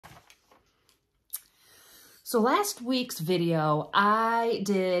So last week's video, I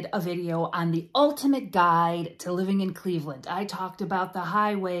did a video on the ultimate guide to living in Cleveland. I talked about the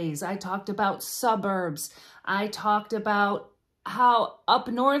highways, I talked about suburbs, I talked about how up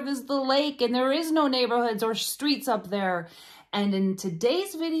north is the lake and there is no neighborhoods or streets up there. And in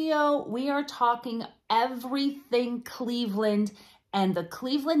today's video, we are talking everything Cleveland and the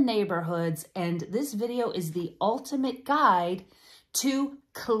Cleveland neighborhoods. And this video is the ultimate guide to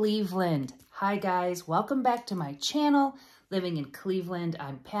Cleveland. Hi guys, welcome back to my channel, Living in Cleveland.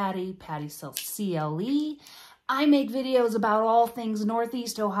 I'm Patty sells CLE. I make videos about all things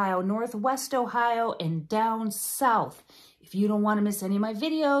Northeast Ohio, Northwest Ohio, and down south. If you don't want to miss any of my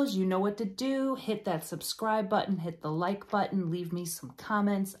videos, you know what to do. Hit that subscribe button, hit the like button, leave me some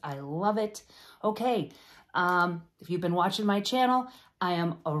comments. I love it. Okay, if you've been watching my channel, I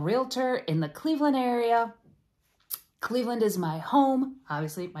am a realtor in the Cleveland area. Cleveland is my home.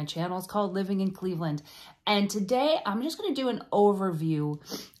 Obviously, my channel is called Living in Cleveland. And today, I'm just going to do an overview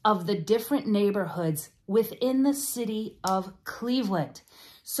of the different neighborhoods within the city of Cleveland.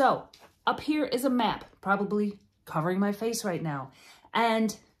 So, up here is a map, probably covering my face right now.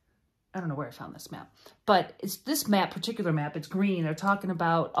 And I don't know where I found this map, but it's this map, particular map, it's green. They're talking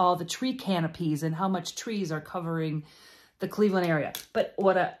about all the tree canopies and how much trees are covering the Cleveland area. But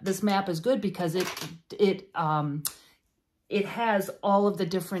what this map is good because it has all of the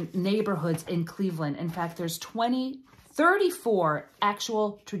different neighborhoods in Cleveland. In fact, there's 34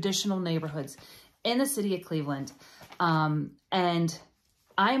 actual traditional neighborhoods in the city of Cleveland. And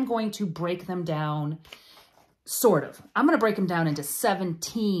I'm going to break them down, sort of. I'm going to break them down into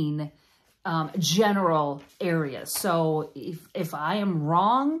 17 general areas. So if I am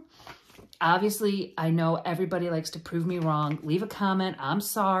wrong, obviously I know everybody likes to prove me wrong. Leave a comment. I'm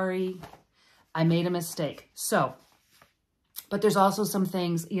sorry. I made a mistake. So, but there's also some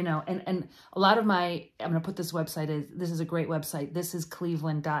things, you know, and a lot of my, I'm going to put this website, this is a great website. This is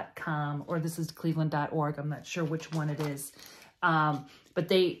cleveland.com or this is cleveland.org. I'm not sure which one it is. But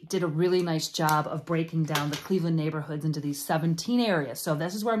they did a really nice job of breaking down the Cleveland neighborhoods into these 17 areas. So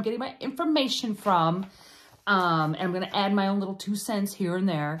this is where I'm getting my information from. And I'm going to add my own little 2 cents here and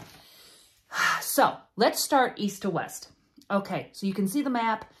there. So let's start east to west. Okay, so you can see the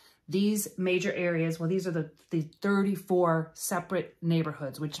map. These major areas, well, these are the 34 separate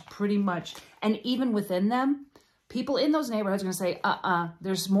neighborhoods, which pretty much, and even within them, people in those neighborhoods are going to say,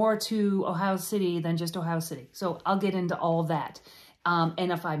 there's more to Ohio City than just Ohio City. So I'll get into all that.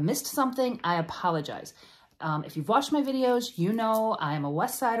 And if I missed something, I apologize. If you've watched my videos, you know I am a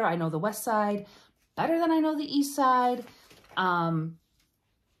West Sider. I know the West Side better than I know the East Side. I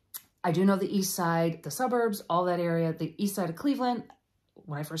do know the East Side, the suburbs, all that area, the East Side of Cleveland.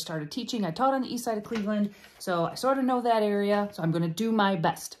 When I first started teaching, I taught on the East Side of Cleveland. So I sort of know that area. So I'm going to do my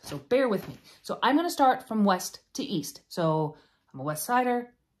best. So bear with me. So I'm going to start from west to east. So I'm a West Sider.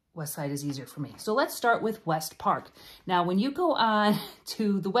 West Side is easier for me. So let's start with West Park. Now, when you go on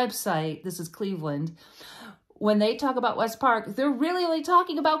to the website, this is Cleveland, when they talk about West Park, they're really only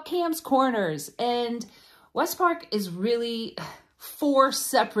talking about Cam's Corners. And West Park is really 4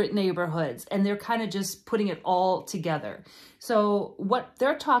 separate neighborhoods, and they're kind of just putting it all together. So what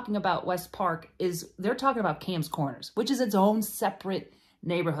they're talking about West Park is they're talking about Cam's Corners, which is its own separate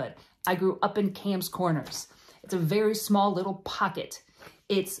neighborhood. I grew up in Cam's Corners. It's a very small little pocket.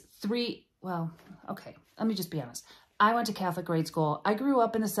 It's well, okay, let me just be honest. I went to Catholic grade school. I grew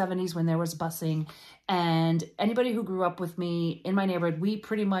up in the 70s when there was busing, and anybody who grew up with me in my neighborhood,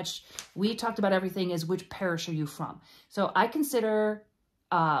 we talked about everything as which parish are you from. So I consider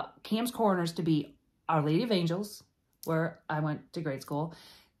Cam's Corners to be Our Lady of Angels, where I went to grade school,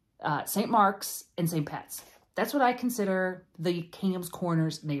 St. Mark's, and St. Pat's. That's what I consider the Cam's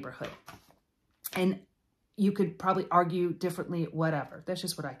Corners neighborhood. And you could probably argue differently, whatever. That's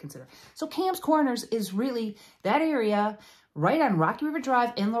just what I consider. So Cam's Corners is really that area right on Rocky River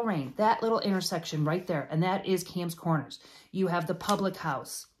Drive in Lorain, that little intersection right there. And that is Cam's Corners. You have the Public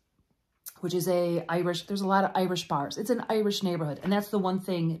House, which is there's a lot of Irish bars. It's an Irish neighborhood. And that's the one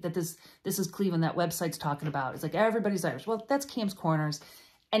thing that this is Cleveland, that website's talking about. It's like everybody's Irish. Well, that's Cam's Corners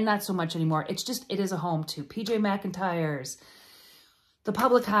and not so much anymore. It's just, it is a home to PJ McIntyre's, the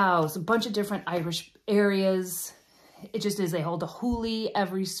Public House, a bunch of different Irish areas. It just is. They hold a hoolie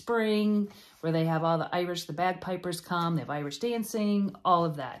every spring where they have all the Irish, the bagpipers come. They have Irish dancing, all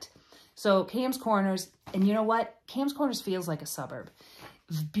of that. So Cam's Corners, and you know what? Cam's Corners feels like a suburb.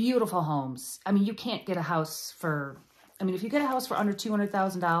 Beautiful homes. I mean, you can't get a house for, if you get a house for under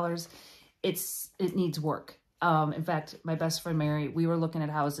 $200,000, it needs work. In fact, my best friend Mary, we were looking at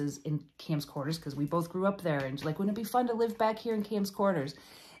houses in Cam's Corners because we both grew up there, and she's like, wouldn't it be fun to live back here in Cam's Corners?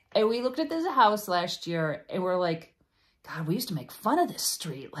 And we looked at this house last year and we're like, God, we used to make fun of this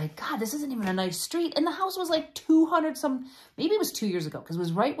street. Like, God, this isn't even a nice street. And the house was like 200 some, maybe it was 2 years ago, because it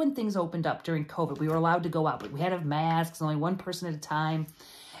was right when things opened up during COVID. We were allowed to go out, but we had to have masks, only one person at a time.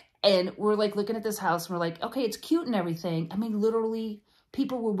 And we're like looking at this house and we're like, okay, it's cute and everything. I mean, literally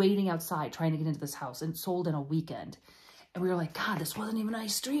people were waiting outside trying to get into this house, and it sold in a weekend. And we were like, God, this wasn't even a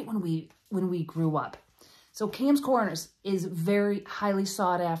nice street when we grew up. So Cam's Corners is very highly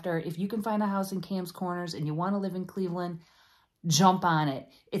sought after. If you can find a house in Cam's Corners and you want to live in Cleveland, jump on it.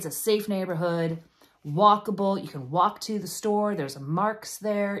 It's a safe neighborhood, walkable. You can walk to the store. There's a Mark's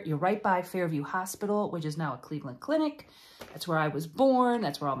there. You're right by Fairview Hospital, which is now a Cleveland Clinic. That's where I was born.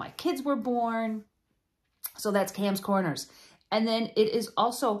 That's where all my kids were born. So that's Cam's Corners. And then it is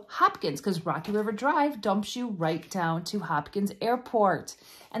also Hopkins, because Rocky River Drive dumps you right down to Hopkins Airport.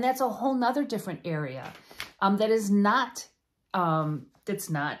 And that's a whole nother different area. That's not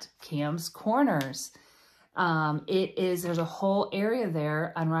Cam's Corners. There's a whole area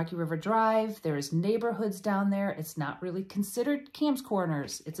there on Rocky River Drive. There's neighborhoods down there. It's not really considered Cam's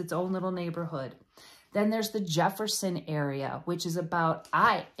Corners. It's its own little neighborhood. Then there's the Jefferson area, which is about,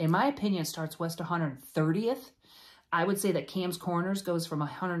 in my opinion, starts west 130th. I would say that Cam's Corners goes from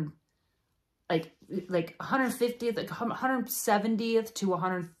 150th, like 170th to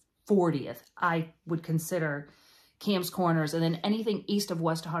 140th. I would consider Cam's Corners. And then anything east of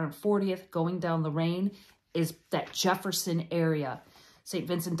West 140th going down Lorraine is that Jefferson area. St.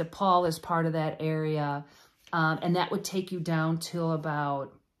 Vincent de Paul is part of that area. And that would take you down till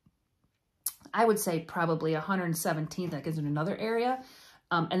about, I would say probably 117th. That gives it another area.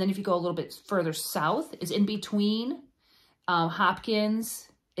 And then if you go a little bit further south, is in between Hopkins,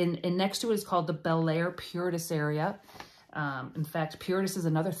 and next to it is called the Bel Air Purtis area. In fact, Purtis is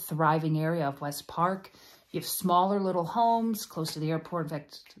another thriving area of West Park. You have smaller little homes close to the airport. In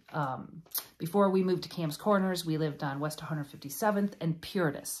fact, before we moved to Cam's Corners, we lived on West 157th and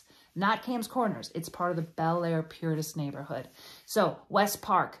Purtis. Not Cam's Corners. It's part of the Bel Air Purtis neighborhood. So West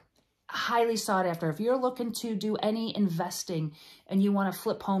Park, highly sought after. If you're looking to do any investing and you want to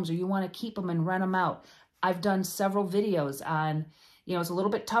flip homes or you want to keep them and rent them out, I've done several videos on, it's a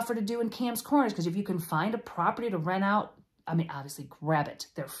little bit tougher to do in Cam's Corners, because if you can find a property to rent out, I mean, obviously grab it.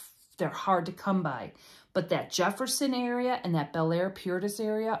 They're hard to come by. But that Jefferson area and that Bel Air Purtis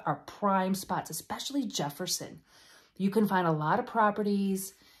area are prime spots, especially Jefferson. You can find a lot of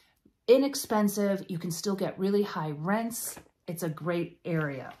properties, inexpensive. You can still get really high rents. It's a great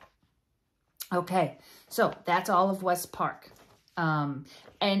area. Okay, so that's all of West Park. And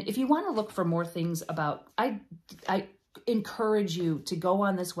if you want to look for more things about, I encourage you to go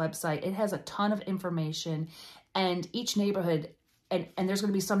on this website. It has a ton of information, and each neighborhood, and there's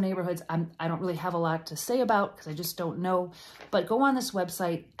going to be some neighborhoods I don't really have a lot to say about because I just don't know, but go on this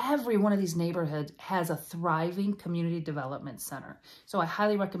website. Every one of these neighborhoods has a thriving community development center. So I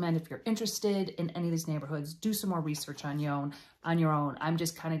highly recommend, if you're interested in any of these neighborhoods, do some more research on your own. I'm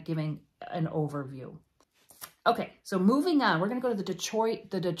just kind of giving an overview. Okay, so moving on, we're going to go to the Detroit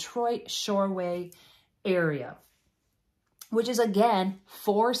Shoreway area, which is, again,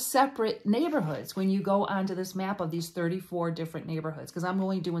 4 separate neighborhoods when you go onto this map of these 34 different neighborhoods, because I'm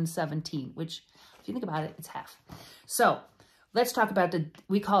only doing 17, which, if you think about it, it's half. So let's talk about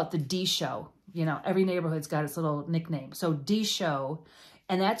we call it the D show. Every neighborhood's got its little nickname. So D show.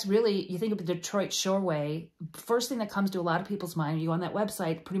 And that's really, you think of the Detroit Shoreway, first thing that comes to a lot of people's mind, when you go on that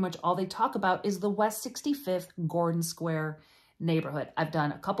website, pretty much all they talk about is the West 65th Gordon Square neighborhood. I've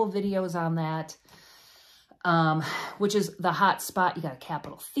done a couple videos on that, which is the hot spot. You got a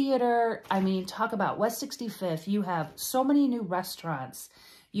Capitol Theater. I mean, talk about West 65th. You have so many new restaurants.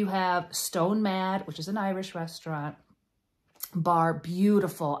 You have Stone Mad, which is an Irish restaurant, bar,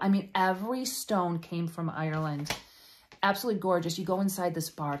 beautiful. I mean, every stone came from Ireland. Absolutely gorgeous. You go inside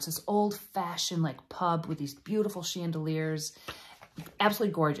this bar. It's this old-fashioned like pub with these beautiful chandeliers.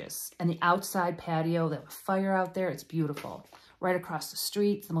 Absolutely gorgeous. And the outside patio, they have a fire out there. It's beautiful. Right across the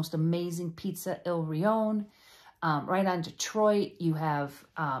street, the most amazing pizza, Il Rione. Right on Detroit, you have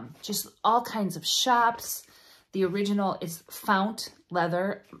just all kinds of shops. The original is Fount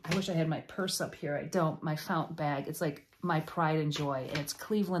Leather. I wish I had my purse up here. I don't. My Fount bag. It's like my pride and joy. And it's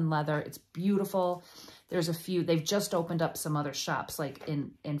Cleveland leather. It's beautiful. There's a few. They've just opened up some other shops like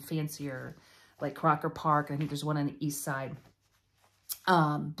in fancier, like Crocker Park. I think there's one on the east side.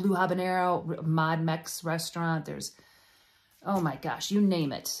 Blue Habanero, Mod Mex restaurant. There's, oh my gosh, you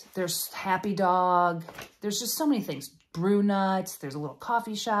name it. There's Happy Dog. There's just so many things. Brew Nuts. There's a little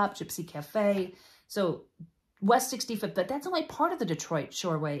coffee shop, Gypsy Cafe. So West 65th, but that's only part of the Detroit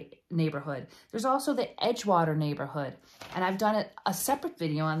Shoreway neighborhood. There's also the Edgewater neighborhood, and I've done a separate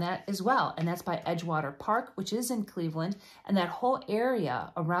video on that as well, and that's by Edgewater Park, which is in Cleveland, and that whole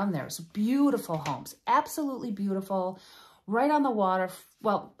area around there is beautiful homes, absolutely beautiful, right on the water.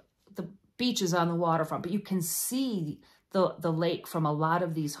 Well, the beach is on the waterfront, but you can see the lake from a lot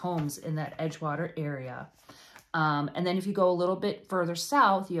of these homes in that Edgewater area. And then if you go a little bit further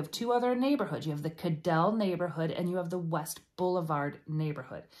south, you have two other neighborhoods. You have the Cadell neighborhood and you have the West Boulevard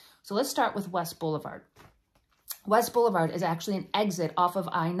neighborhood. So let's start with West Boulevard. West Boulevard is actually an exit off of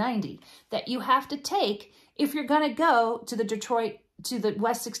I-90 that you have to take if you're going to go to the Detroit, to the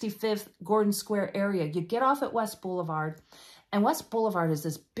West 65th Gordon Square area. You get off at West Boulevard, and West Boulevard is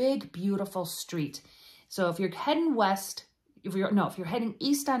this big, beautiful street. So if you're heading west, if you're heading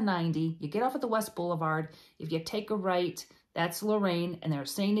east on 90, you get off at the West Boulevard. If you take a right, that's Lorraine, and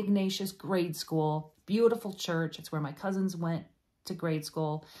there's St. Ignatius Grade School, beautiful church. It's where my cousins went to grade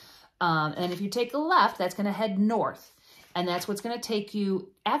school. And if you take a left, that's going to head north, and that's what's going to take you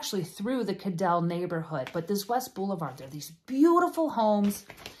actually through the Cadell neighborhood. But this West Boulevard, there are these beautiful homes,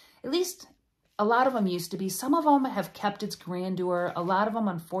 at least a lot of them used to be. Some of them have kept its grandeur. A lot of them,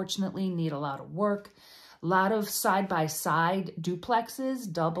 unfortunately, need a lot of work. A lot of side-by-side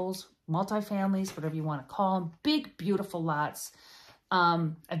duplexes, doubles, multifamilies, whatever you want to call them. Big, beautiful lots.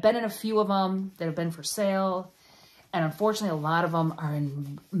 I've been in a few of them that have been for sale. And unfortunately, a lot of them are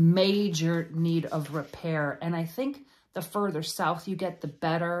in major need of repair. And I think the further south you get, the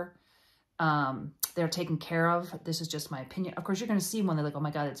better they're taken care of. This is just my opinion. Of course, you're going to see one that's like, oh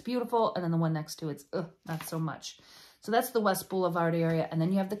my God, it's beautiful. And then the one next to it's not so much. So that's the West Boulevard area. And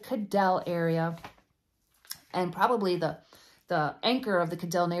then you have the Cadell area. And probably the anchor of the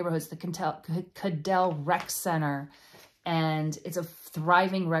Cadell neighborhood is the Cadell Rec Center. And it's a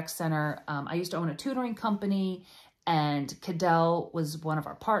thriving rec center. I used to own a tutoring company, and Cadell was one of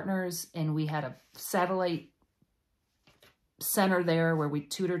our partners. And we had a satellite center there where we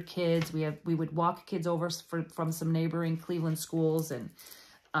tutored kids. We would walk kids over from some neighboring Cleveland schools. And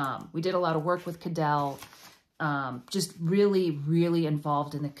we did a lot of work with Cadell. Just really, really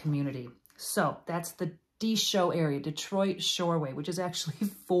involved in the community. So that's the D-Show area, Detroit Shoreway, which is actually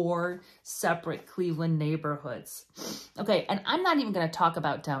 4 separate Cleveland neighborhoods. Okay, and I'm not even going to talk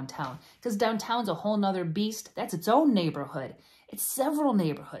about downtown, because downtown's a whole nother beast. That's its own neighborhood. It's several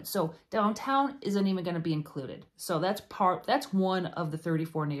neighborhoods. So downtown isn't even going to be included. So that's one of the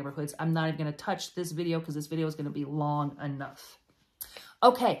 34 neighborhoods. I'm not even going to touch this video because this video is going to be long enough.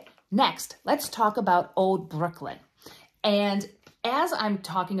 Okay, next, let's talk about Old Brooklyn. And as I'm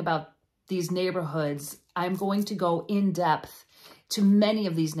talking about these neighborhoods, I'm going to go in depth to many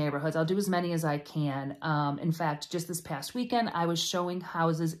of these neighborhoods. I'll do as many as I can. In fact, just this past weekend, I was showing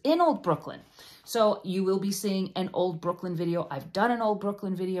houses in Old Brooklyn. So you will be seeing an Old Brooklyn video. I've done an Old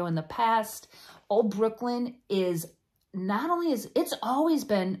Brooklyn video in the past. Old Brooklyn is it's always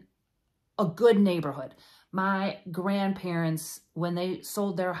been a good neighborhood. My grandparents, when they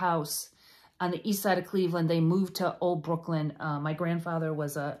sold their house on the east side of Cleveland, they moved to Old Brooklyn. My grandfather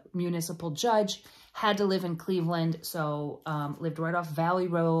was a municipal judge, had to live in Cleveland, so lived right off Valley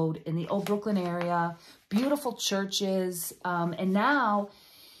Road in the Old Brooklyn area. Beautiful churches. And now,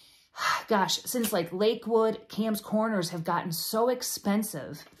 gosh, since like Lakewood, Cam's Corners have gotten so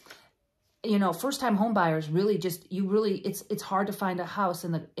expensive, you know, first-time home buyers really it's hard to find a house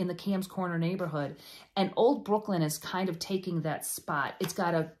in the Cam's Corner neighborhood. And Old Brooklyn is kind of taking that spot. It's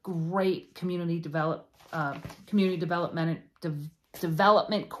got a great community development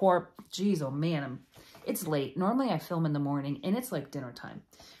corp. Jeez, oh man, it's late. Normally I film in the morning and it's like dinner time,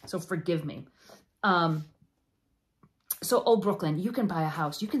 so forgive me. So Old Brooklyn, you can buy a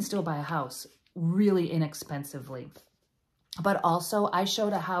house. You can still buy a house really inexpensively. But also, I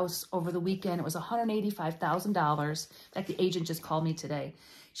showed a house over the weekend. It was $185,000. In fact, the agent just called me today.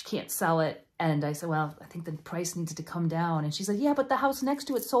 She can't sell it. And I said, well, I think the price needs to come down. And she's like, yeah, but the house next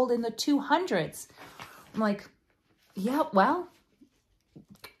to it sold in the 200s. I'm like, yeah, well,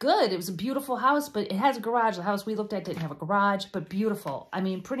 good. It was a beautiful house, but it has a garage. The house we looked at didn't have a garage, but beautiful. I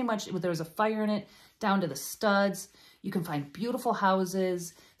mean, pretty much there was a fire in it down to the studs. You can find beautiful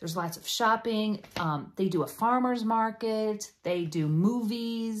houses. There's lots of shopping. They do a farmer's market. They do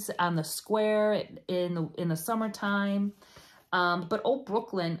movies on the square in the summertime. But Old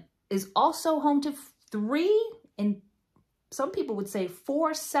Brooklyn is also home to 3, and some people would say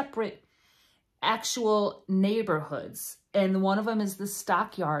 4 separate actual neighborhoods. And one of them is the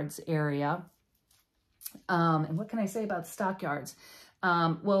Stockyards area. And what can I say about Stockyards?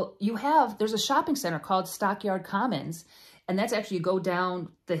 Well, there's a shopping center called Stockyard Commons, And that's actually, you go down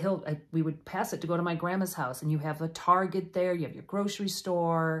the hill. We would pass it to go to my grandma's house, and you have a Target there. You have your grocery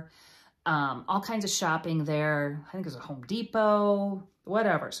store, all kinds of shopping there. I think there's a Home Depot,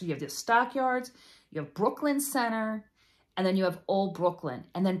 whatever. So you have the Stockyards, you have Brooklyn Center, and then you have Old Brooklyn.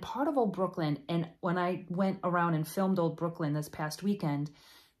 And then part of Old Brooklyn, and when I went around and filmed Old Brooklyn this past weekend,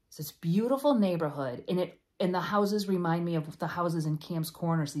 it's this beautiful neighborhood, and the houses remind me of the houses in Camp's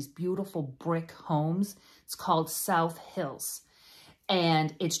Corners, these beautiful brick homes. It's called South Hills.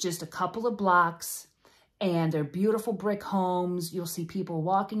 And it's just a couple of blocks, and they're beautiful brick homes. You'll see people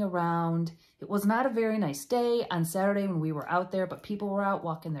walking around. It was not a very nice day on Saturday when we were out there, but people were out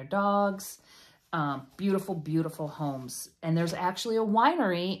walking their dogs. Beautiful, beautiful homes. And there's actually a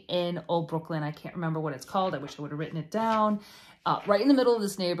winery in Old Brooklyn. I can't remember what it's called. I wish I would have written it down. Right in the middle of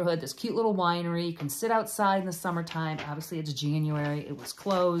this neighborhood, this cute little winery. You can sit outside in the summertime. Obviously, it's January. It was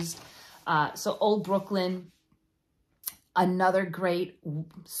closed. So Old Brooklyn, another great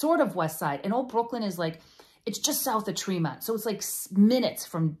sort of west side. And Old Brooklyn is like, it's just south of Tremont. So it's like minutes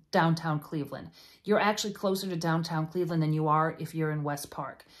from downtown Cleveland. You're actually closer to downtown Cleveland than you are if you're in West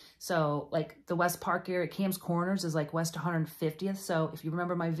Park. So like the West Park area, Camp's Corners is like West 150th. So if you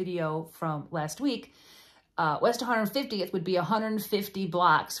remember my video from last week, West 150th would be 150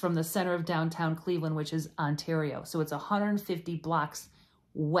 blocks from the center of downtown Cleveland, which is Ontario. So it's 150 blocks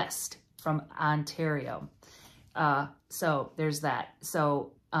west from Ontario. So there's that.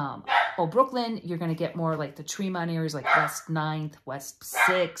 So Old Brooklyn, you're going to get more like the Tremont areas, like West 9th, West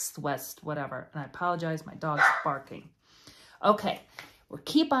 6th, West whatever. And I apologize, my dog's barking. Okay, we'll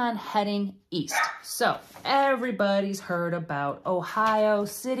keep on heading east. So everybody's heard about Ohio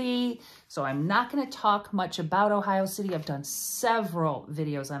City. So I'm not going to talk much about Ohio City. I've done several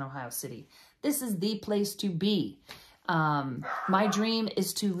videos on Ohio City. This is the place to be. My dream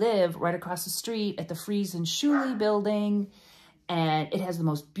is to live right across the street at the Freeze and Shuley building. And it has the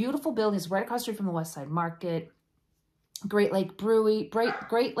most beautiful buildings right across the street from the West Side Market. Great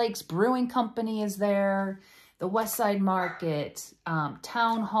Lakes Brewing Company is there. The West Side Market,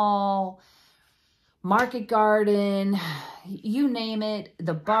 Town Hall, Market Garden, you name it.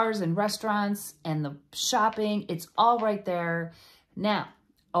 The bars and restaurants and the shopping, it's all right there. Now,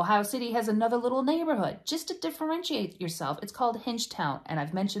 Ohio City has another little neighborhood just to differentiate yourself. It's called Hingetown, and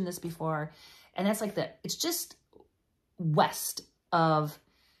I've mentioned this before. And that's like it's just west of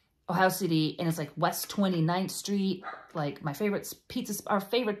Ohio City, and it's like West 29th Street. Like our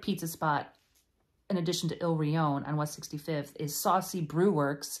favorite pizza spot, in addition to Il Rione on West 65th, is Saucy Brew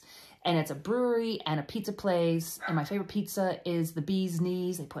Works, and it's a brewery and a pizza place. And my favorite pizza is the Bee's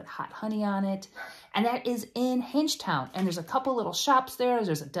Knees. They put hot honey on it, and that is in Hingetown. And there's a couple little shops there.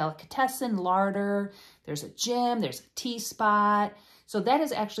 There's a delicatessen larder. There's a gym. There's a tea spot. So that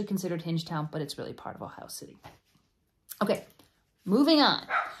is actually considered Hingetown, but it's really part of Ohio City. Okay, moving on.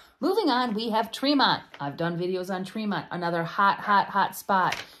 Moving on, we have Tremont. I've done videos on Tremont, another hot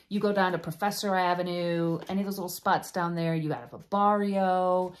spot. You go down to Professor Avenue, any of those little spots down there, you have a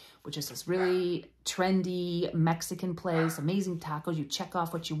Barrio, which is this really trendy Mexican place, amazing tacos. You check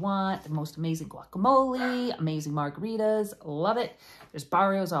off what you want, the most amazing guacamole, amazing margaritas, love it. There's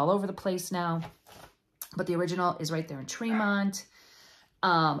Barrios all over the place now, but the original is right there in Tremont.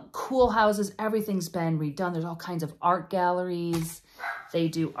 Cool houses, everything's been redone. There's all kinds of art galleries. They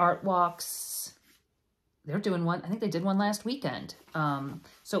do art walks. They're doing one, I think they did one last weekend.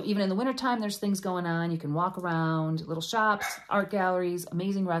 So even in the wintertime, there's things going on. You can walk around, little shops, art galleries,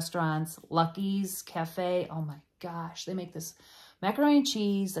 amazing restaurants, Lucky's Cafe. Oh my gosh, they make this macaroni and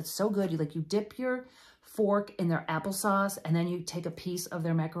cheese that's so good. You dip your fork in their applesauce, and then you take a piece of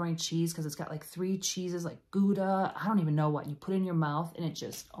their macaroni and cheese because it's got like 3 cheeses, like Gouda, I don't even know what. You put it in your mouth, and it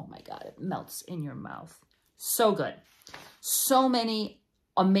just, oh my God, it melts in your mouth. So good. So many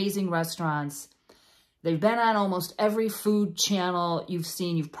amazing restaurants. They've been on almost every food channel you've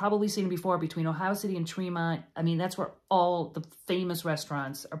seen. You've probably seen it before between Ohio City and Tremont. I mean, that's where all the famous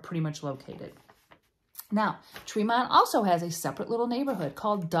restaurants are pretty much located. Now, Tremont also has a separate little neighborhood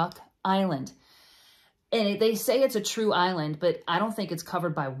called Duck Island. And they say it's a true island, but I don't think it's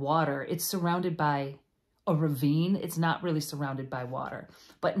covered by water. It's surrounded by a ravine. It's not really surrounded by water.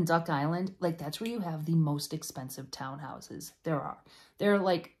 But in Duck Island, like that's where you have the most expensive townhouses there are. They're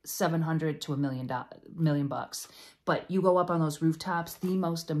like $700 to $1 million bucks. But you go up on those rooftops, the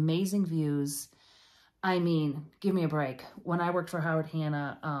most amazing views. I mean, give me a break. When I worked for Howard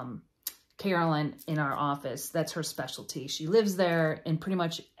Hanna, Carolyn in our office, that's her specialty. She lives there, and pretty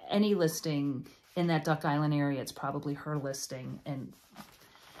much any listing in that Duck Island area, it's probably her listing. And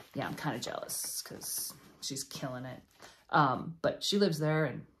yeah, I'm kind of jealous because she's killing it. But she lives there,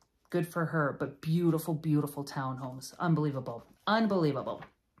 and Good for her, but beautiful, beautiful townhomes. Unbelievable. Unbelievable.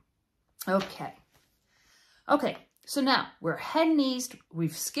 Okay. Okay, so now we're heading east.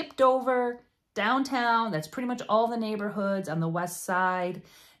 We've skipped over downtown. That's pretty much all the neighborhoods on the west side.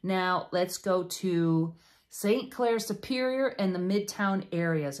 Now let's go to St. Clair Superior and the Midtown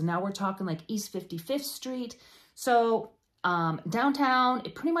area. So now we're talking like East 55th Street. So downtown,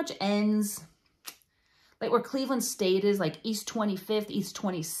 it pretty much ends like where Cleveland State is, like East 25th, East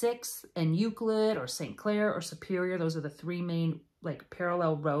 26th, and Euclid or St. Clair or Superior. Those are the three main like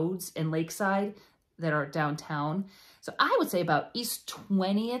parallel roads in Lakeside that are downtown. So I would say about East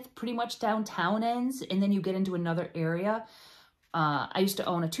 20th, pretty much downtown ends, and then you get into another area. I used to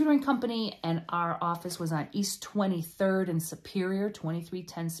own a tutoring company, and our office was on East 23rd and Superior,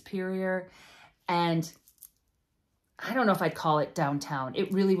 2310 Superior. And I don't know if I'd call it downtown.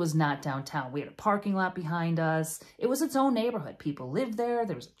 It really was not downtown. We had a parking lot behind us. It was its own neighborhood. People lived there.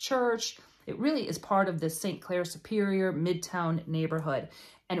 There was a church. It really is part of this St. Clair Superior Midtown neighborhood.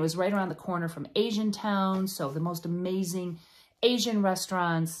 And it was right around the corner from Asian Town. So the most amazing Asian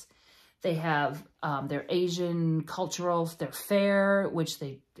restaurants. They have their Asian cultural, their fair, which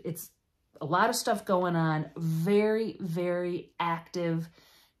it's a lot of stuff going on. Very, very active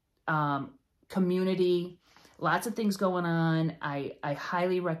community. Lots of things going on. I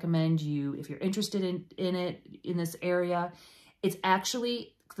highly recommend you, if you're interested in this area. It's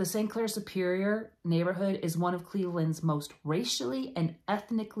actually, the St. Clair Superior neighborhood is one of Cleveland's most racially and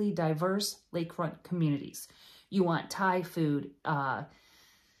ethnically diverse lakefront communities. You want Thai food, I'm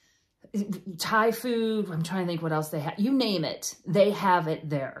trying to think what else they have. You name it, they have it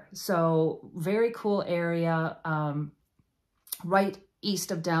there. So very cool area, right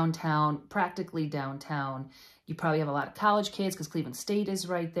east of downtown, practically downtown. You probably have a lot of college kids because Cleveland State is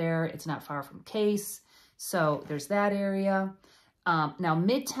right there. It's not far from Case. So there's that area. Now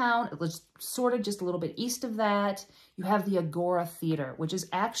Midtown, it was sort of just a little bit east of that. You have the Agora Theater, which is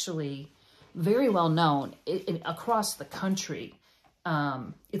actually very well known across the country.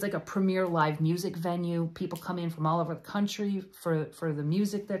 It's like a premier live music venue. People come in from all over the country for the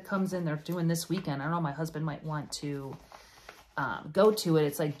music that comes in. They're doing this weekend. I don't know, my husband might want to go to it.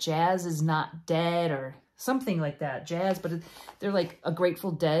 It's like Jazz Is Not Dead or something like that. Jazz, but they're like a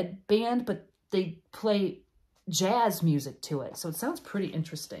Grateful Dead band, but they play jazz music to it. So it sounds pretty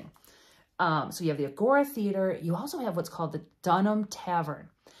interesting. So you have the Agora Theater. You also have what's called the Dunham Tavern.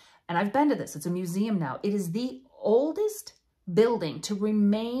 And I've been to this. It's a museum now. It is the oldest building to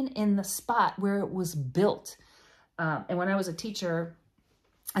remain in the spot where it was built. And when I was a teacher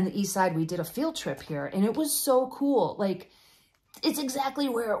on the east side, we did a field trip here, and it was so cool. Like, it's exactly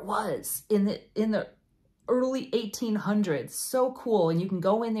where it was in the early 1800s. So cool. And you can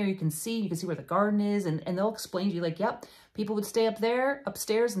go in there, you can see where the garden is, and they'll explain to you, like, yep, people would stay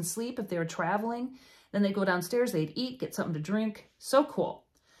upstairs and sleep if they were traveling. Then they'd go downstairs, they'd eat, get something to drink. So cool.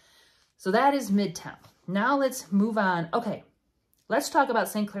 So that is Midtown. Now let's move on. Okay, let's talk about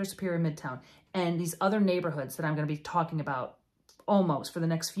St. Clair Superior Midtown and these other neighborhoods that I'm going to be talking about almost for the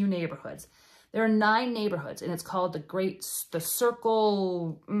next few neighborhoods. There are 9 neighborhoods, and it's called the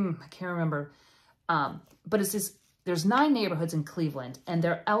Circle, I can't remember. But it's this, there's 9 neighborhoods in Cleveland, and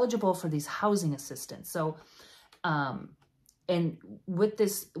they're eligible for these housing assistance. So, and with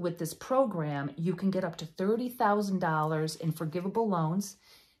this program, you can get up to $30,000 in forgivable loans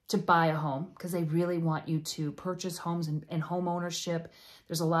to buy a home, because they really want you to purchase homes and home ownership.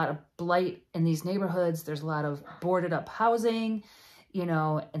 There's a lot of blight in these neighborhoods. There's a lot of boarded up housing, you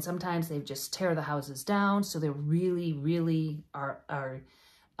know, and sometimes they just tear the houses down. So they really, really are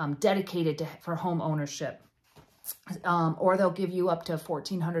dedicated for home ownership. Or they'll give you up to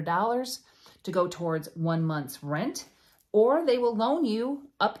 $1,400 to go towards 1 month's rent. Or they will loan you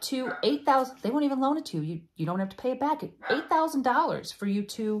up to $8,000. They won't even loan it to you. You don't have to pay it back. $8,000 for you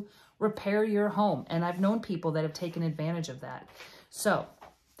to repair your home. And I've known people that have taken advantage of that. So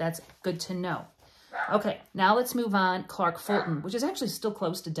that's good to know. Okay, now let's move on. Clark Fulton, which is actually still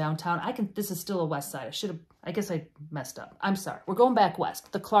close to downtown. This is still a west side. I guess I messed up. I'm sorry. We're going back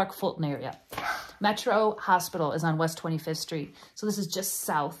west, the Clark Fulton area. Metro Hospital is on West 25th Street. So this is just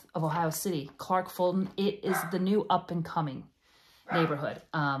south of Ohio City. Clark Fulton, it is the new up-and-coming neighborhood.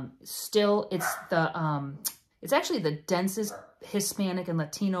 Still, it's actually the densest Hispanic and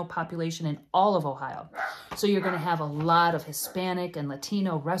Latino population in all of Ohio. So you're going to have a lot of Hispanic and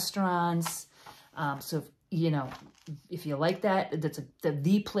Latino restaurants. So, if you like that, that's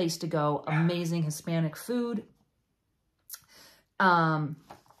the place to go. Amazing Hispanic food.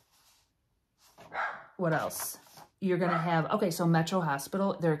 What else? You're going to have, okay, so Metro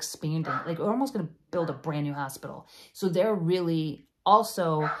Hospital, they're expanding. Like, we're almost going to build a brand new hospital. So they're really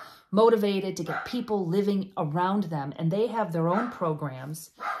also motivated to get people living around them. And they have their own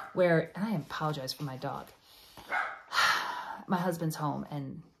programs where, and I apologize for my dog. My husband's home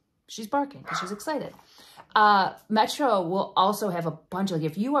and she's barking because she's excited. Metro will also have a bunch of,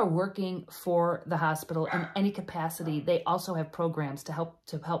 like, if you are working for the hospital in any capacity, they also have programs to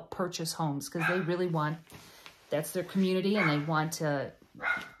help purchase homes, because they really want, that's their community and they want to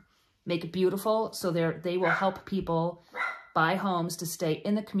make it beautiful. So they will help people buy homes to stay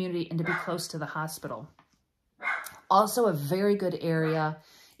in the community and to be close to the hospital. Also a very good area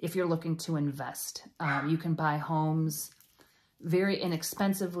if you're looking to invest. You can buy homes very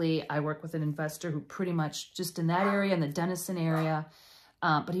inexpensively. I work with an investor who pretty much just in that area, in the Denison area,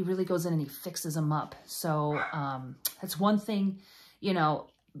 but he really goes in and he fixes them up. So that's one thing, you know,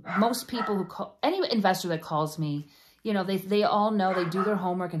 most people who call, any investor that calls me, you know, they all know, they do their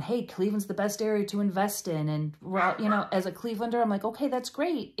homework and, hey, Cleveland's the best area to invest in. And, well, you know, as a Clevelander, I'm like, okay, that's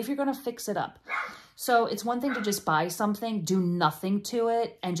great if you're going to fix it up. So it's one thing to just buy something, do nothing to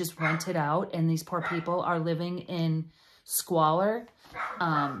it, and just rent it out. And these poor people are living in squalor.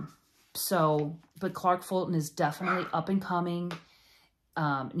 But Clark Fulton is definitely up and coming.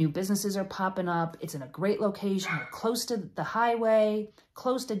 New businesses are popping up. It's in a great location. You're close to the highway,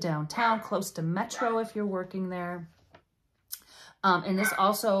 close to downtown, close to Metro if you're working there. And this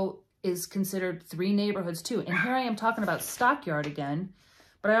also is considered 3 neighborhoods too. And here I am talking about Stockyard again,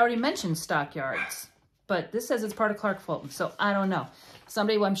 but I already mentioned Stockyards. But this says it's part of Clark Fulton, so I don't know.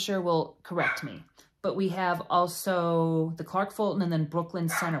 Somebody, I'm sure, will correct me. But we have also the Clark Fulton and then Brooklyn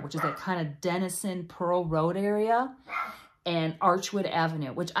Center, which is that kind of Denison, Pearl Road area, and Archwood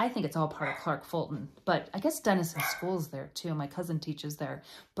Avenue, which I think it's all part of Clark Fulton. But I guess Denison School's there too. My cousin teaches there.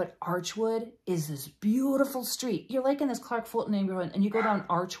 But Archwood is this beautiful street. You're like in this Clark Fulton neighborhood, and you go down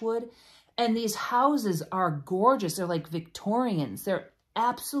Archwood, and these houses are gorgeous. They're like Victorians. They're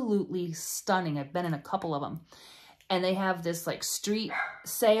absolutely stunning. I've been in a couple of them. And they have this like street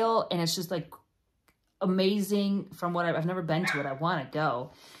sale, and it's just like amazing from what I've never been to it. I want to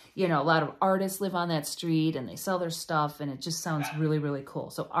go. You know, a lot of artists live on that street and they sell their stuff, and it just sounds really, really cool.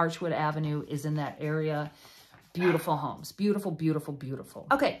 So Archwood Avenue is in that area. Beautiful homes. Beautiful, beautiful, beautiful.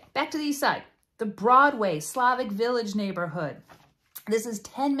 Okay, back to the east side. The Broadway Slavic Village neighborhood. This is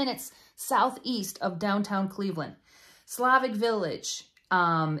 10 minutes southeast of downtown Cleveland. Slavic Village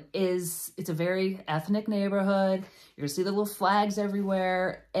it's a very ethnic neighborhood. You're gonna see the little flags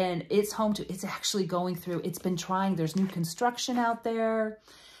everywhere, and it's home to, it's actually going through, it's been trying, there's new construction out there.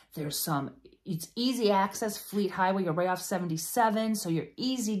 There's it's easy access, Fleet Highway, you're right off 77, so you're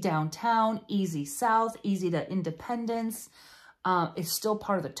easy downtown, easy south, easy to Independence. It's still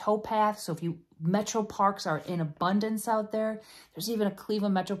part of the towpath, so if Metro Parks are in abundance out there. There's even a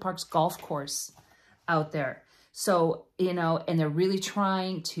Cleveland Metro Parks golf course out there. So, you know, and they're really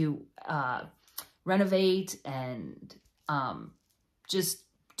trying to renovate and just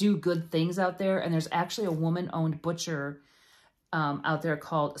do good things out there. And there's actually a woman-owned butcher out there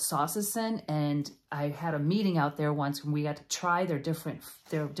called Saucison, and I had a meeting out there once when we got to try their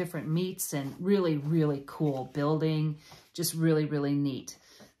different meats, and really, really cool building, just really, really neat.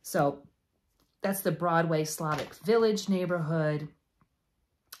 So that's the Broadway Slavic Village neighborhood.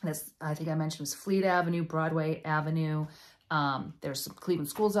 This, I think I mentioned, was Fleet Avenue, Broadway Avenue. There's some Cleveland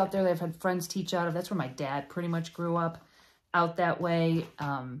schools out there that I've had friends teach out of. That's where my dad pretty much grew up, out that way.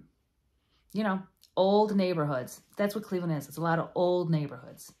 You know, old neighborhoods. That's what Cleveland is. It's a lot of old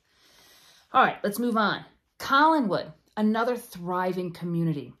neighborhoods. All right, let's move on. Collinwood, another thriving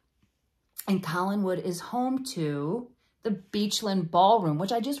community. And Collinwood is home to the Beachland Ballroom,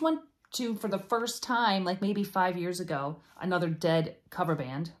 which I just went to for the first time, like maybe 5 years ago. Another Dead cover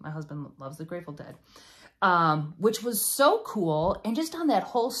band. My husband loves the Grateful Dead. Which was so cool. And just on that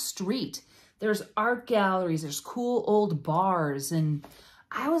whole street, there's art galleries, there's cool old bars, and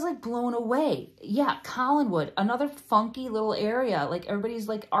I was like blown away. Yeah, Collinwood, another funky little area. Like everybody's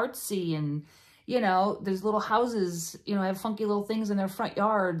like artsy, and you know, there's little houses, you know, have funky little things in their front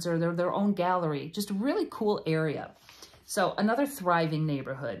yards, or their own gallery. Just a really cool area. So another thriving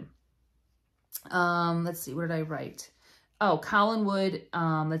neighborhood. Let's see, what did I write? Oh, Collinwood,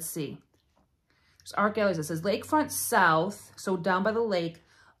 let's see. There's art galleries. It says Lakefront South, so down by the lake,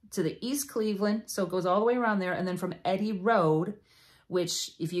 to the East Cleveland, so it goes all the way around there, and then from Eddy Road,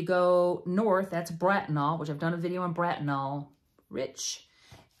 which if you go north, that's Bratenahl, which I've done a video on Bratenahl, Rich,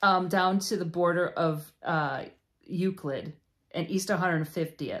 down to the border of Euclid and East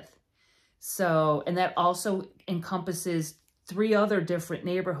 150th. So, and that also encompasses 3 other different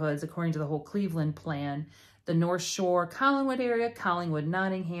neighborhoods according to the whole Cleveland plan: the North Shore, Collinwood area, Collingwood,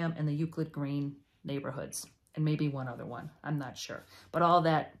 Nottingham, and the Euclid Green neighborhoods, and maybe one other one. I'm not sure. But all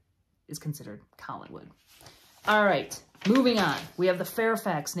that is considered Collinwood. All right, moving on. We have the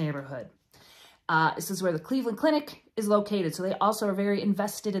Fairfax neighborhood. This is where the Cleveland Clinic is located. So they also are very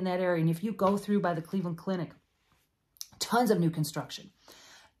invested in that area. And if you go through by the Cleveland Clinic, tons of new construction.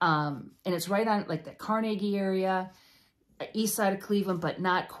 And it's right on like the Carnegie area, east side of Cleveland, but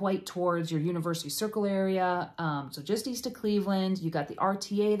not quite towards your University Circle area. So just east of Cleveland, you got the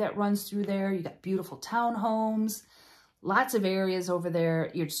RTA that runs through there. You got beautiful townhomes, lots of areas over there.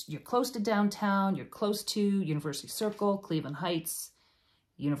 You're close to downtown. You're close to University Circle, Cleveland Heights,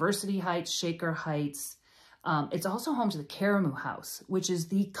 University Heights, Shaker Heights. It's also home to the Caramoo House, which is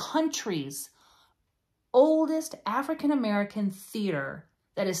the country's oldest African-American theater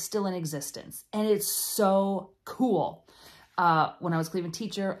that is still in existence. And it's so cool. When I was a Cleveland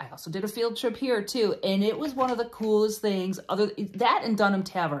teacher, I also did a field trip here too. And it was one of the coolest things. That and Dunham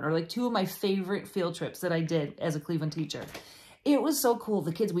Tavern are like two of my favorite field trips that I did as a Cleveland teacher. It was so cool.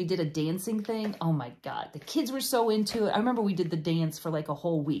 The kids, we did a dancing thing. Oh my God. The kids were so into it. I remember we did the dance for like a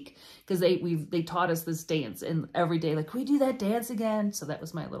whole week because they taught us this dance, and every day, like, can we do that dance again? So that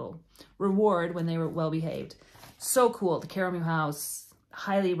was my little reward when they were well behaved. So cool. The Caramoo House.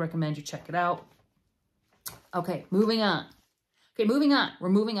 Highly recommend you check it out. Okay, moving on. Okay, moving on. We're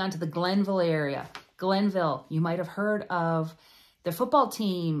moving on to the Glenville area. Glenville, you might have heard of the football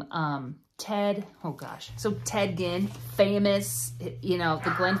team, Ted Ginn, famous, you know, the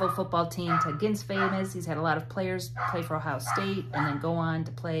Glenville football team. Ted Ginn's famous. He's had a lot of players play for Ohio State and then go on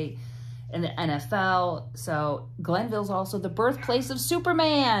to play in the NFL. So Glenville's also the birthplace of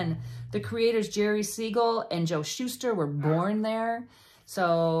Superman. The creators Jerry Siegel and Joe Shuster were born there.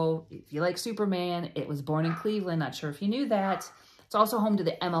 So if you like Superman, it was born in Cleveland. Not sure if you knew that. It's also home to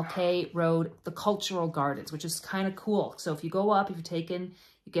the MLK Road, the Cultural Gardens, which is kind of cool. So if you go up, if you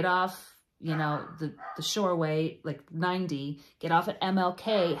get off, you know, the Shoreway, like 90, get off at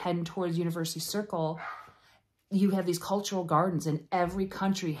MLK, heading towards University Circle, you have these cultural gardens, and every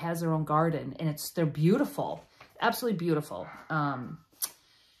country has their own garden, and they're beautiful, absolutely beautiful,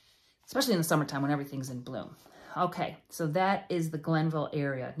 especially in the summertime when everything's in bloom. Okay, so that is the Glenville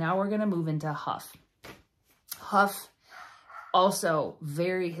area. Now we're going to move into Huff. Huff, also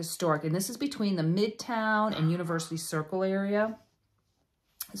very historic, and this is between the Midtown and University Circle area.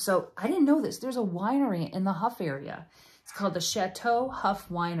 So I didn't know this. There's a winery in the Huff area. It's called the Chateau Huff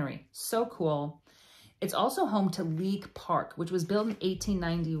Winery. So cool. It's also home to League Park, which was built in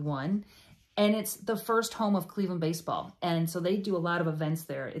 1891. And it's the first home of Cleveland baseball. And so they do a lot of events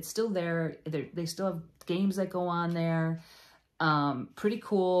there. It's still there. They still have games that go on there. Pretty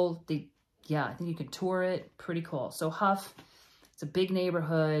cool. Yeah, I think you can tour it. Pretty cool. So Huff, it's a big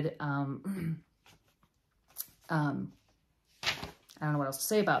neighborhood. I don't know what else to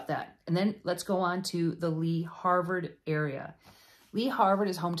say about that. And then let's go on to the Lee Harvard area. Lee Harvard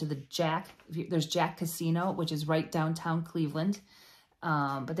is home to the there's Jack Casino, which is right downtown Cleveland.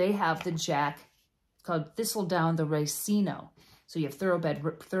 But they have the Jack, it's called Thistledown the Racino. So you have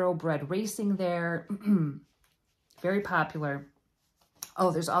thoroughbred racing there. Very popular. Oh,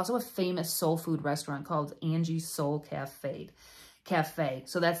 there's also a famous soul food restaurant called Angie's Soul Cafe.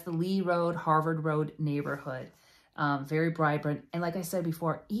 So that's the Lee Road, Harvard Road neighborhood. Very vibrant. And like I said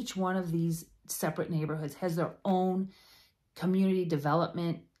before, each one of these separate neighborhoods has their own community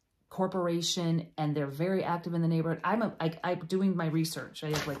development corporation, and they're very active in the neighborhood. I'm doing my research. I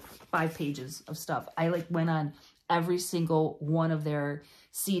have like 5 pages of stuff. I like went on every single one of their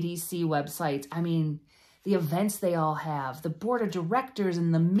CDC websites. I mean, the events they all have, the board of directors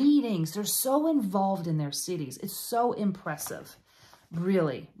and the meetings, they're so involved in their cities. It's so impressive.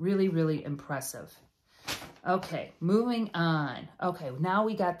 Really, really, really impressive. Okay, moving on. Okay, now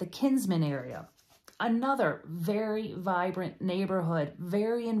we got the Kinsman area. Another very vibrant neighborhood,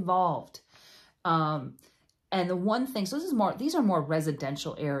 very involved. And the one thing, so these are more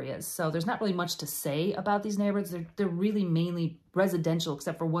residential areas. So there's not really much to say about these neighborhoods. They're really mainly residential,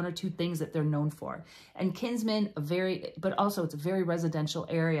 except for 1 or 2 things that they're known for. And Kinsman, but also it's a very residential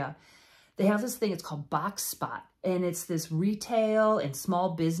area. They have this thing, it's called Box Spot. And it's this retail and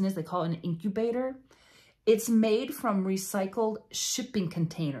small business, they call it an incubator. It's made from recycled shipping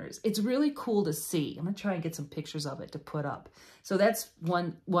containers. It's really cool to see. I'm going to try and get some pictures of it to put up. So that's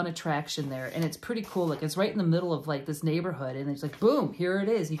one attraction there. And it's pretty cool. Like, it's right in the middle of like this neighborhood. And it's like, boom, here it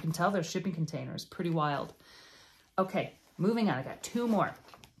is. You can tell they're shipping containers. Pretty wild. Okay, moving on. I got 2 more.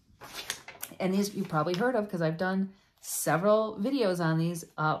 And these you've probably heard of because I've done several videos on these.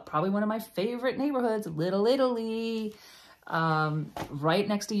 Probably one of my favorite neighborhoods, Little Italy, right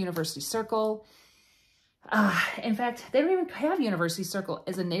next to University Circle. In fact, they don't even have University Circle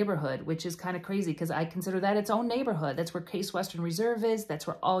as a neighborhood, which is kind of crazy because I consider that its own neighborhood. That's where Case Western Reserve is. That's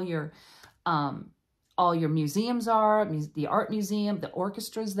where all your museums are. The Art Museum, the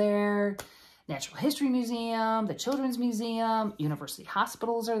orchestra's there, Natural History Museum, the Children's Museum, University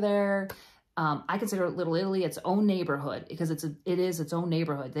Hospitals are there. I consider Little Italy its own neighborhood because it is its own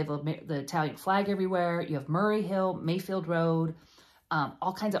neighborhood. They have the Italian flag everywhere. You have Murray Hill, Mayfield Road,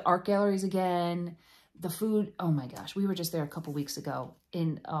 all kinds of art galleries again. The food, oh my gosh, we were just there a couple weeks ago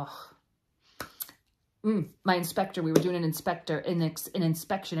my inspector, we were doing an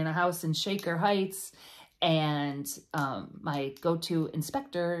inspection in a house in Shaker Heights, and my go-to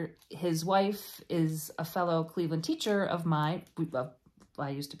inspector, his wife is a fellow Cleveland teacher of mine. I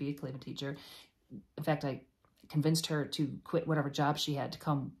used to be a Cleveland teacher. In fact, I convinced her to quit whatever job she had to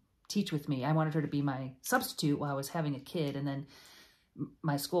come teach with me. I wanted her to be my substitute while I was having a kid, and then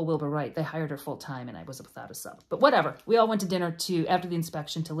my school, Wilbur Wright, they hired her full-time and I was without a sub. But whatever. We all went to dinner after the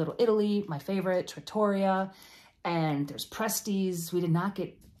inspection to Little Italy, my favorite, Trattoria, and there's Presti's. We did not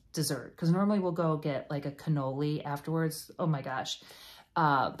get dessert because normally we'll go get like a cannoli afterwards. Oh my gosh.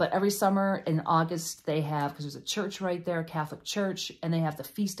 But every summer in August they have, because there's a church right there, a Catholic church, and they have the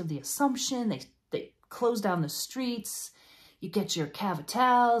Feast of the Assumption. They close down the streets. You get your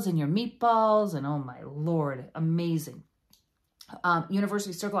cavatelles and your meatballs, and oh my Lord, amazing.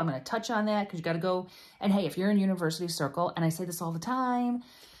 University Circle, I'm going to touch on that because you got to go. And hey, if you're in University Circle, and I say this all the time,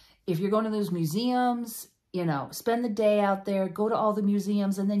 if you're going to those museums, you know, spend the day out there, go to all the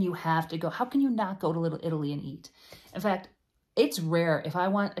museums, and then you have to go. How can you not go to Little Italy and eat? In fact, it's rare. If I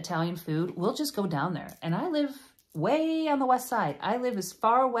want Italian food, we'll just go down there. And I live way on the west side. I live as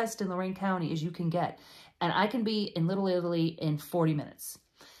far west in Lorain County as you can get. And I can be in Little Italy in 40 minutes.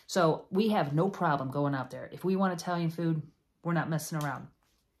 So we have no problem going out there. If we want Italian food, we're not messing around.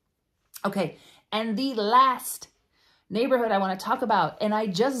 Okay, and the last neighborhood I want to talk about, and I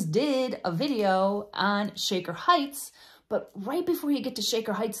just did a video on Shaker Heights, but right before you get to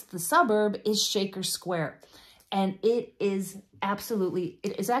Shaker Heights, the suburb is Shaker Square. And it is actually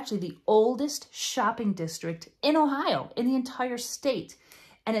the oldest shopping district in Ohio, in the entire state.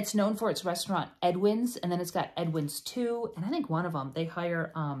 And it's known for its restaurant Edwin's, and then it's got Edwin's 2, and I think one of them, they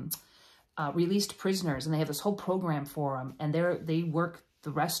hire released prisoners, and they have this whole program for them, and they work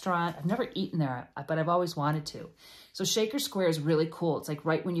the restaurant. I've never eaten there, but I've always wanted to. So Shaker Square is really cool. It's like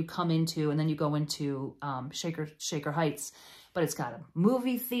right when you come into, and then you go into Shaker Heights, but it's got a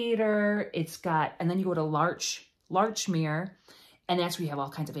movie theater, and then you go to Larchmere, and that's where you have all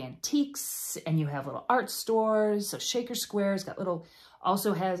kinds of antiques, and you have little art stores. So Shaker Square's got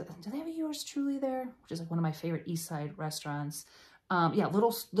also has, do they have a Yours Truly there? Which is like one of my favorite East Side restaurants. Yeah,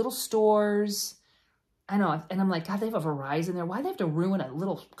 little stores. I know, and I'm like, God, they have a Verizon there. Why do they have to ruin a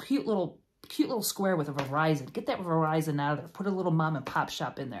cute little square with a Verizon? Get that Verizon out of there. Put a little mom and pop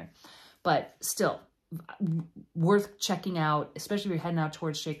shop in there. But still, worth checking out, especially if you're heading out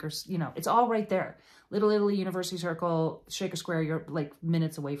towards Shaker's. You know, it's all right there. Little Italy, University Circle, Shaker Square. You're like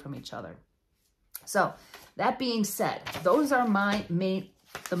minutes away from each other. So that being said, those are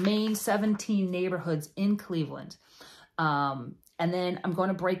the main 17 neighborhoods in Cleveland. And then I'm going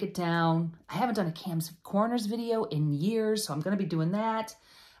to break it down. I haven't done a Cam's Corners video in years, so I'm going to be doing that.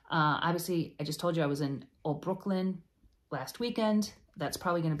 Obviously, I just told you I was in Old Brooklyn last weekend. That's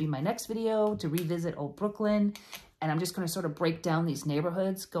probably going to be my next video, to revisit Old Brooklyn. And I'm just going to sort of break down these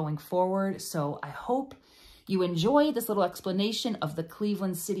neighborhoods going forward. So I hope you enjoy this little explanation of the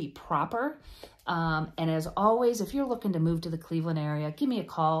Cleveland city proper. And as always, if you're looking to move to the Cleveland area, give me a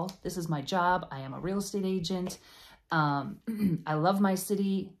call. This is my job. I am a real estate agent. I love my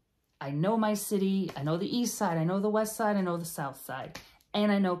city. I know my city. I know the east side. I know the west side. I know the south side.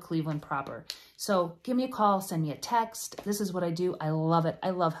 And I know Cleveland proper. So give me a call. Send me a text. This is what I do. I love it. I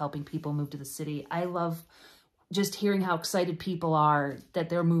love helping people move to the city. I love just hearing how excited people are that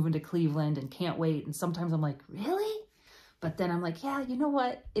they're moving to Cleveland and can't wait. And sometimes I'm like, really? But then I'm like, yeah, you know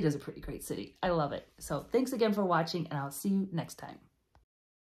what? It is a pretty great city. I love it. So thanks again for watching, and I'll see you next time.